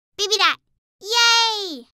BB Dot.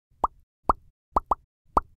 Yay!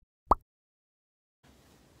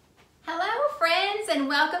 Hello friends, and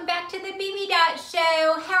welcome back to the BB Dot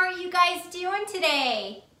Show. How are you guys doing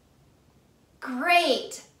today?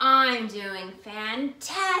 Great, I'm doing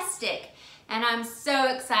fantastic. And I'm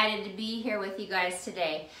so excited to be here with you guys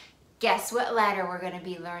today. Guess what letter we're going to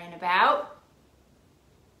be learning about?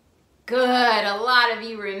 Good, a lot of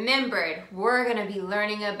you remembered. We're going to be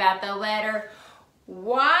learning about the letter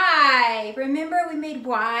Y. Remember we made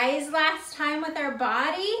Y's last time with our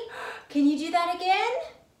body? Can you do that again?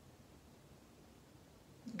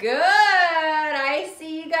 Good, I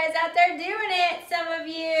see you guys out there doing it, some of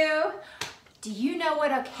you. Do you know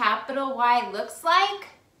what a capital Y looks like?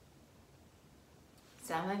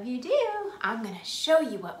 Some of you do. I'm going to show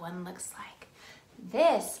you what one looks like.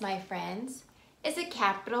 This, my friends, is a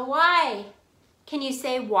capital Y. Can you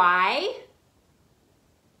say Y?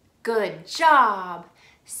 Good job.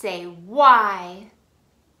 Say Y.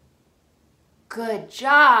 Good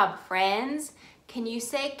job, friends. Can you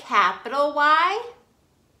say capital Y?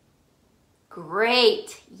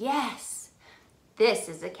 Great. Yes. This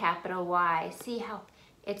is a capital Y. See how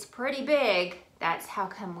it's pretty big. That's how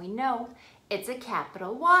come we know it's a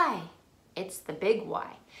capital Y. It's the big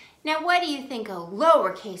Y. Now, what do you think a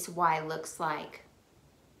lowercase y looks like?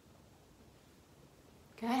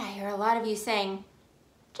 Good. I hear a lot of you saying,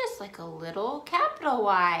 just like a little capital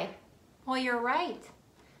Y. Well, you're right.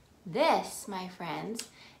 This, my friends,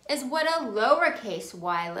 is what a lowercase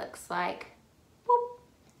y looks like. Boop.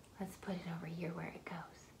 Let's put it over here where it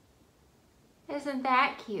goes. Isn't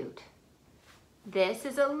that cute? This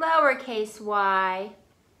is a lowercase y,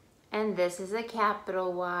 and this is a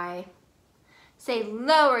capital Y. Say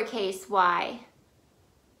lowercase y.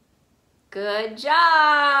 Good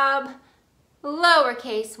job.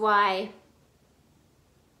 Lowercase y.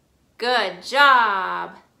 Good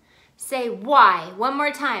job. Say Y one more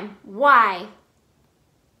time. Y.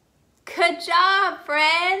 Good job,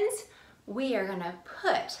 friends. We are gonna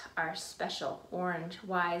put our special orange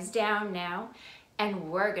Y's down now, and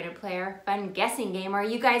we're gonna play our fun guessing game. Are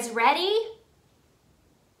you guys ready?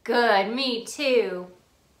 Good, me too.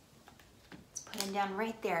 Let's put them down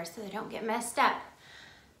right there so they don't get messed up.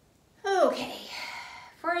 Okay,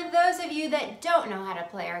 for those of you that don't know how to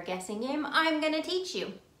play our guessing game, I'm gonna teach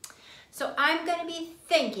you. So I'm gonna be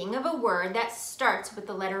thinking of a word that starts with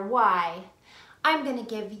the letter Y. I'm gonna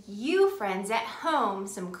give you friends at home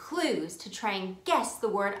some clues to try and guess the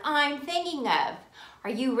word I'm thinking of. Are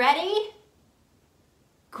you ready?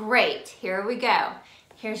 Great, here we go.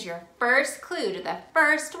 Here's your first clue to the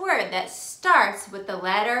first word that starts with the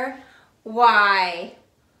letter Y.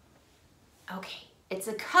 Okay, it's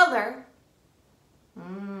a color.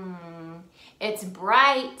 It's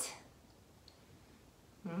bright.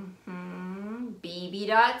 BB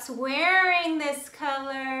Dot's wearing this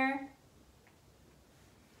color.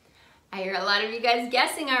 I hear a lot of you guys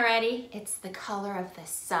guessing already. It's the color of the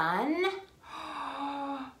sun.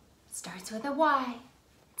 Starts with a Y.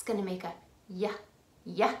 It's gonna make a yeah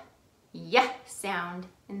sound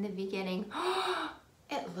in the beginning.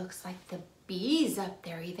 It looks like the bees up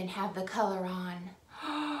there even have the color on.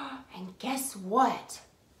 And guess what?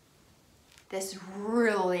 This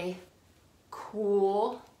really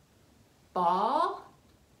cool ball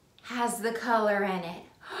has the color in it.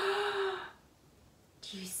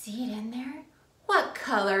 Do you see it in there? What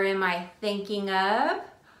color am I thinking of?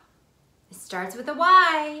 It starts with a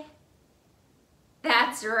Y.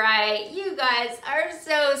 That's right, you guys are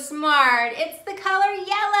so smart. It's the color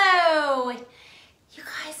yellow. You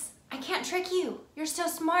guys, I can't trick you. You're so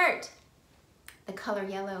smart. The color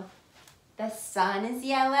yellow. The sun is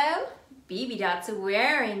yellow. BB Dot's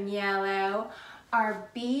wearing yellow. Our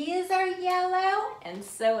bees are yellow, and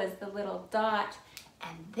so is the little dot.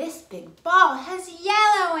 And this big ball has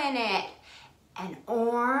yellow in it, and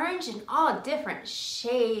orange, and all different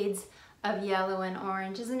shades of yellow and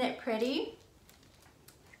orange. Isn't it pretty?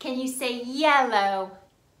 Can you say yellow?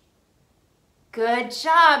 Good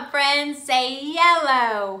job, friends. Say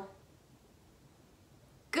yellow.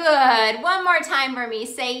 Good. One more time for me.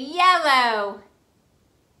 Say yellow.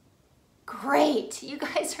 Great. You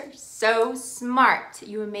guys are so smart.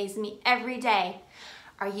 You amaze me every day.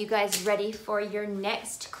 Are you guys ready for your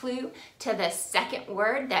next clue to the second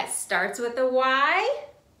word that starts with a Y?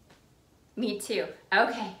 Me too.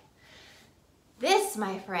 Okay. This,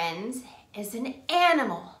 my friends, is an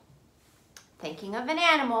animal. Thinking of an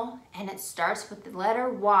animal, and it starts with the letter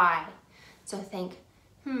Y. So think,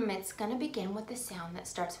 it's gonna begin with the sound that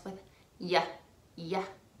starts with yeah. Are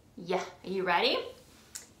you ready?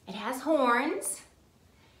 It has horns,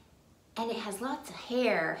 and it has lots of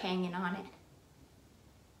hair hanging on it.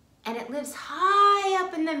 and it lives high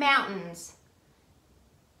up in the mountains.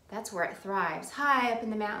 That's where it thrives, high up in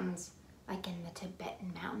the mountains, like in the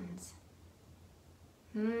Tibetan mountains.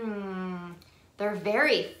 They're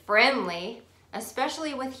very friendly,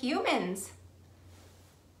 especially with humans.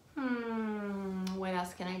 What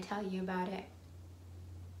else can I tell you about it?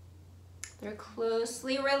 They're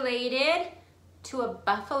closely related to a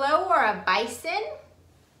buffalo or a bison.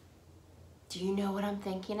 Do you know what I'm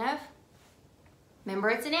thinking of? Remember,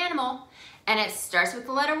 it's an animal, and it starts with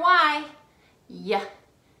the letter Y. Yeah.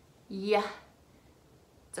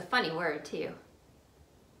 It's a funny word, too.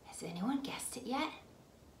 Has anyone guessed it yet?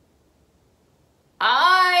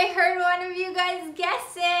 I heard one of you guys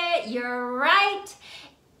guess it. You're right.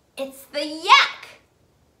 It's the yak.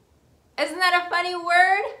 Isn't that a funny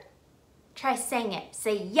word? Try saying it.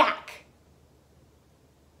 Say yak.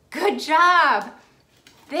 Good job.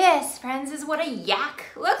 This, friends, is what a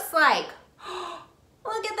yak looks like.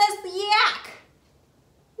 Look at this yak.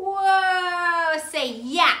 Whoa, say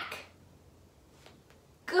yak.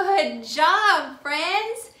 Good job,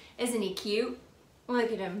 friends. Isn't he cute?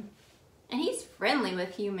 Look at him. And he's friendly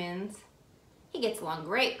with humans. He gets along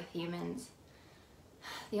great with humans.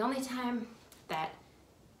 The only time that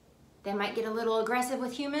they might get a little aggressive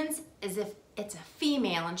with humans is if it's a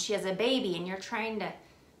female and she has a baby and you're trying to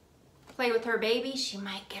play with her baby. She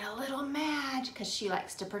might get a little mad because she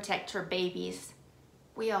likes to protect her babies.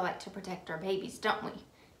 We all like to protect our babies, don't we?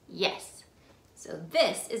 Yes. So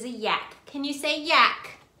this is a yak. Can you say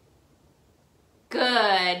yak?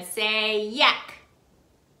 Good. Say yak.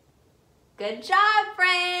 Good job,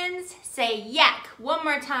 friends. Say yak one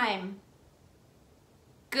more time.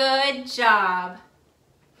 Good job.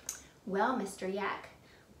 Well, Mr. Yak,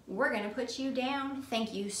 we're gonna put you down.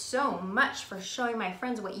 Thank you so much for showing my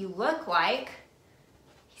friends what you look like.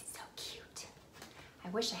 He's so cute. I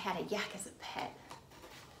wish I had a yak as a pet.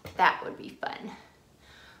 That would be fun.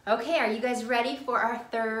 Okay, are you guys ready for our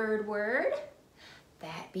third word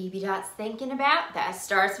that BB Dot's thinking about? That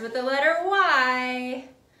starts with the letter Y.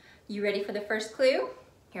 You ready for the first clue?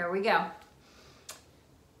 Here we go.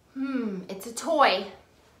 It's a toy.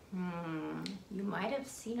 You might have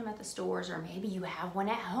seen them at the stores, or maybe you have one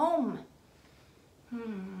at home.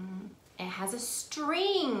 It has a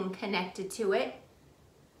string connected to it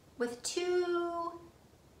with two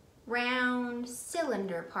round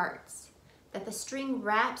cylinder parts that the string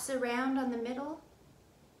wraps around on the middle.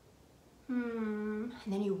 And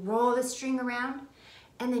then you roll the string around,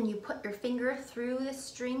 and then you put your finger through the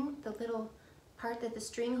string, the little part that the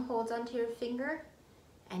string holds onto your finger,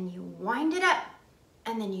 and you wind it up,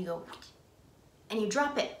 and then you go, and you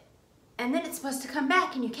drop it, and then it's supposed to come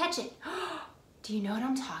back and you catch it. Do you know what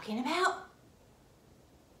I'm talking about?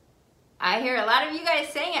 I hear a lot of you guys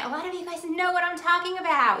saying it. A lot of you guys know what I'm talking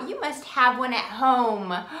about. You must have one at home.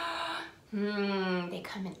 They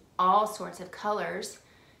come in all sorts of colors,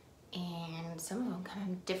 and some of them come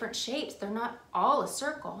in different shapes. They're not all a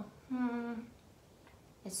circle.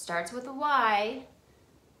 It starts with a Y.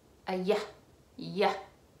 A yeah.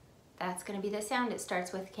 That's gonna be the sound it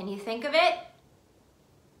starts with. Can you think of it?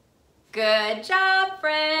 Good job,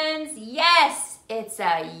 friends. Yes, it's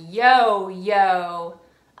a yo-yo.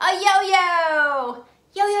 A yo-yo.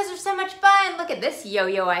 Yo-yos are so much fun. Look at this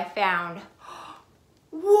yo-yo I found.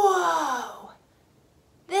 Whoa.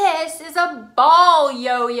 This is a ball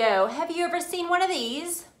yo-yo. Have you ever seen one of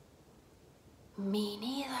these? Me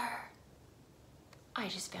neither. I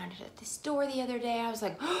just found it at the store the other day. I was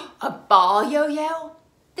like, a ball yo-yo?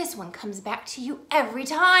 This one comes back to you every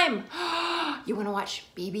time. You wanna watch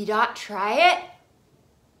BB Dot try it?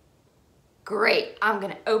 Great, I'm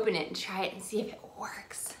gonna open it and try it and see if it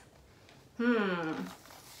works.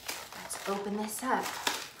 Let's open this up.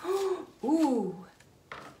 Ooh,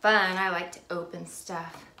 fun, I like to open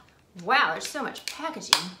stuff. Wow, there's so much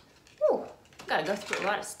packaging. Ooh, gotta go through a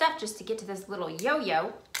lot of stuff just to get to this little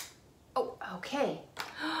yo-yo. Oh, okay.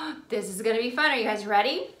 This is gonna be fun, are you guys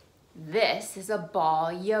ready? This is a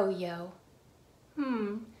ball yo-yo.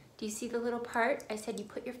 Do you see the little part I said you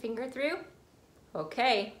put your finger through?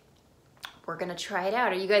 Okay, we're gonna try it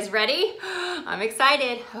out. Are you guys ready? I'm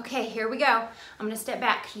excited. Okay, here we go. I'm gonna step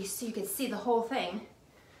back so you can see the whole thing.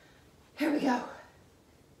 Here we go.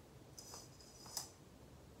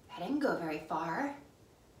 That didn't go very far.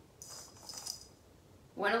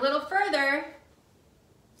 Went a little further.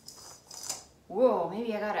 Whoa,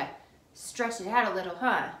 maybe I gotta stretch it out a little,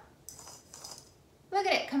 huh? Look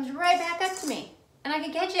at it, comes right back up to me, and I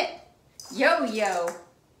can catch it. Yo-yo.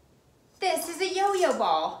 This is a yo-yo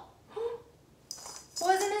ball.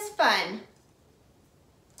 Wasn't this fun?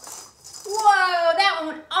 Whoa, that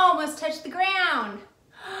one almost touched the ground.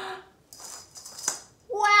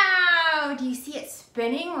 Wow, Do you see it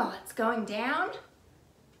spinning while it's going down?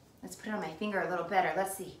 Let's put it on my finger a little better.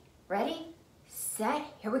 Let's see. Ready, set,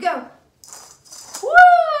 here we go. Woo,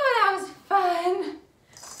 that was fun.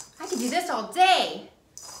 I could do this all day.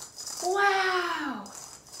 Wow,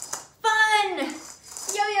 fun.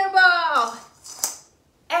 Yo-yo ball.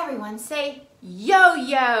 Everyone say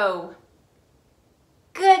yo-yo.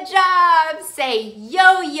 Good job. Say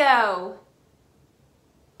yo-yo.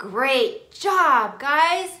 Great job,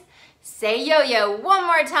 guys. Say yo-yo one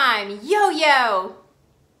more time. Yo-yo.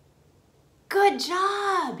 Good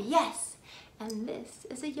job. Yes. And this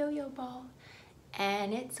is a yo-yo ball.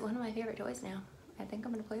 And it's one of my favorite toys now. I think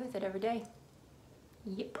I'm going to play with it every day.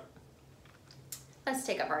 Yep. Let's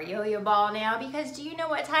take up our yo-yo ball now, because do you know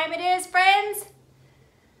what time it is, friends?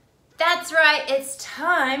 That's right, it's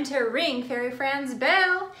time to ring Fairy Fran's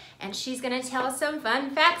bell, and she's gonna tell us some fun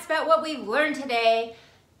facts about what we've learned today.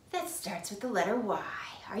 That starts with the letter Y.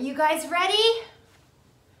 Are you guys ready?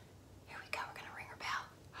 Here we go, we're gonna ring her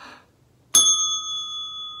bell.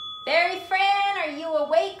 Fairy Fran, are you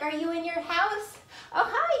awake? Are you in your house? Oh,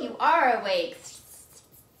 hi, you are awake.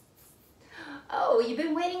 Oh, you've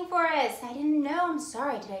been waiting for us. I didn't know, I'm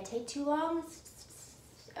sorry. Did I take too long?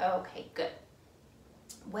 Okay, good.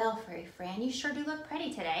 Well, Fairy Fran, you sure do look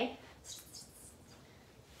pretty today.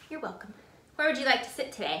 You're welcome. Where would you like to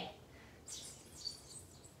sit today?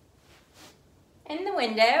 In the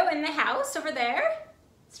window, in the house, over there?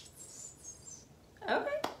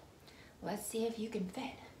 Okay. Let's see if you can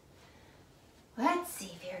fit. Let's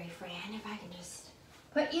see, Fairy Fran, if I can just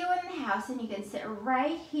put you in the house and you can sit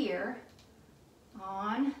right here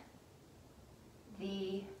on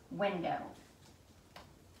the window.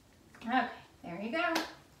 Okay, there you go.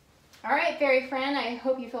 All right, Fairy Fran, I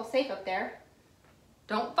hope you feel safe up there.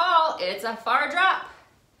 Don't fall, it's a far drop.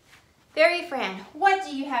 Fairy Fran, what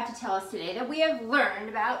do you have to tell us today that we have learned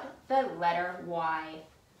about the letter Y?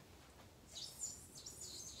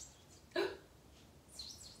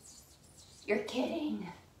 You're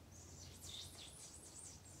kidding.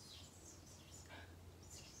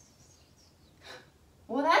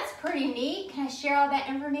 Well, that's pretty neat. Can I share all that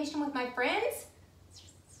information with my friends?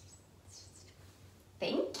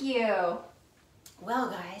 Thank you. Well,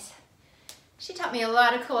 guys, she taught me a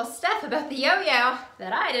lot of cool stuff about the yo-yo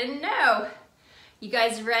that I didn't know. You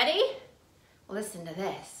guys ready? Listen to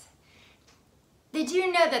this. Did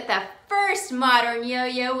you know that the first modern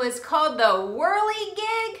yo-yo was called the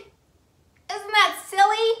whirligig? Isn't that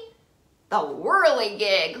silly? The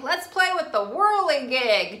whirligig. Let's play with the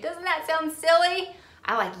whirligig. Doesn't that sound silly?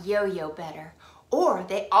 I like yo-yo better. Or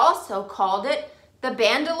they also called it the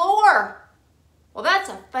bandolore. Well, that's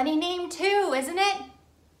a funny name too, isn't it?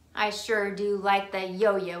 I sure do like the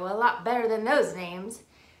yo-yo a lot better than those names.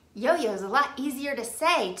 Yo-yo's a lot easier to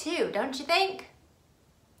say too, don't you think?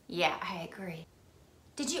 Yeah, I agree.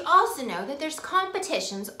 Did you also know that there's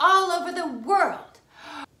competitions all over the world?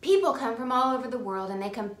 People come from all over the world and they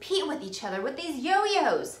compete with each other with these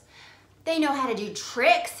yo-yos. They know how to do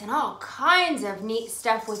tricks and all kinds of neat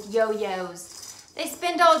stuff with yo-yos. They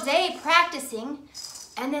spend all day practicing,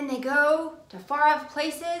 and then they go to far-off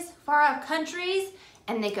places, far-off countries,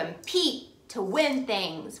 and they compete to win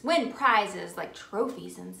things, win prizes like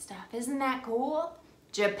trophies and stuff. Isn't that cool?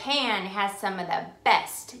 Japan has some of the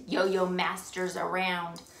best yo-yo masters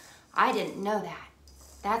around. I didn't know that.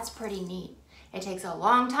 That's pretty neat. It takes a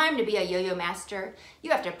long time to be a yo-yo master.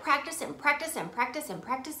 You have to practice and practice and practice and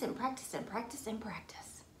practice and practice and practice and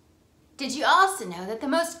practice. Did you also know that the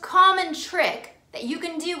most common trick that you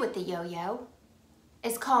can do with the yo-yo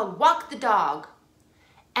is called walk the dog?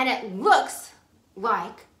 And it looks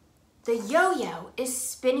like the yo-yo is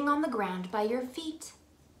spinning on the ground by your feet.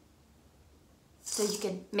 So you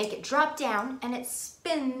can make it drop down and it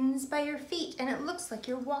spins by your feet and it looks like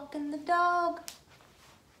you're walking the dog.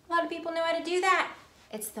 A lot of people know how to do that.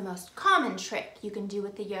 It's the most common trick you can do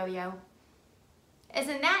with the yo-yo.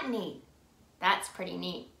 Isn't that neat? That's pretty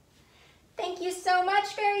neat. Thank you so much,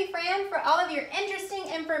 Fairy Fran, for all of your interesting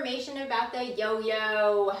information about the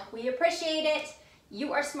yo-yo. We appreciate it.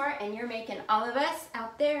 You are smart and you're making all of us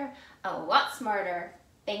out there a lot smarter.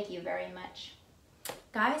 Thank you very much.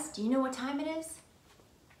 Guys, do you know what time it is?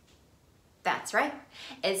 That's right.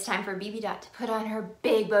 It's time for BB Dot to put on her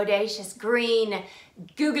big, bodacious, green,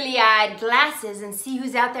 googly-eyed glasses and see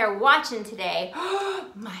who's out there watching today.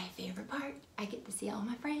 My favorite part. I get to see all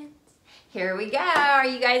my friends. Here we go. Are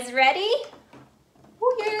you guys ready?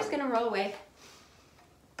 Oh, you're just gonna roll away.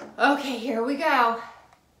 Okay, here we go. Oh,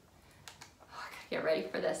 I gotta get ready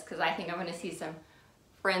for this because I think I'm gonna see some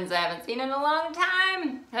friends I haven't seen in a long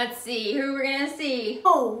time. Let's see who we're gonna see.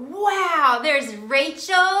 Oh, wow, there's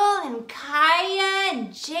Rachel and Kaya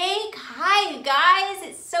and Jake. Hi, you guys,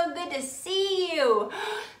 it's so good to see you.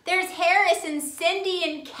 There's Harris and Cindy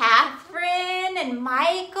and Catherine and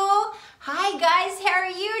Michael. Hi, guys, how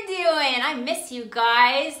are you doing? I miss you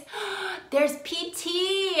guys. There's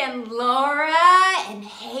PT and Laura and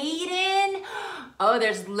Hayden. Oh,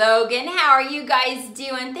 there's Logan. How are you guys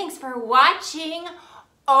doing? Thanks for watching.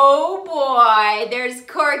 Oh boy, there's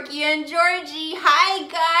Corky and Georgie. Hi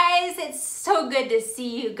guys, it's so good to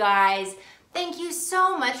see you guys. Thank you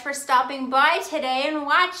so much for stopping by today and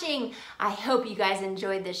watching. I hope you guys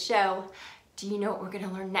enjoyed the show. Do you know what we're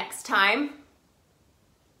gonna learn next time?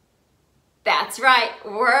 That's right,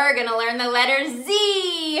 we're gonna learn the letter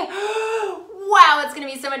Z. Wow, it's gonna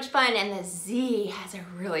be so much fun, and the Z has a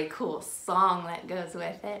really cool song that goes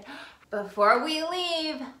with it. Before we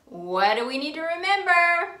leave, what do we need to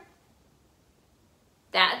remember?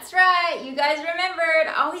 That's right, you guys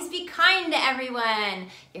remembered, always be kind to everyone.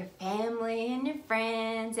 Your family and your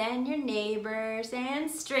friends and your neighbors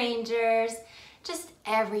and strangers, just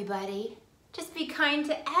everybody. Just be kind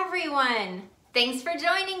to everyone. Thanks for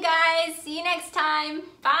joining, guys. See you next time.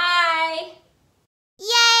 Bye.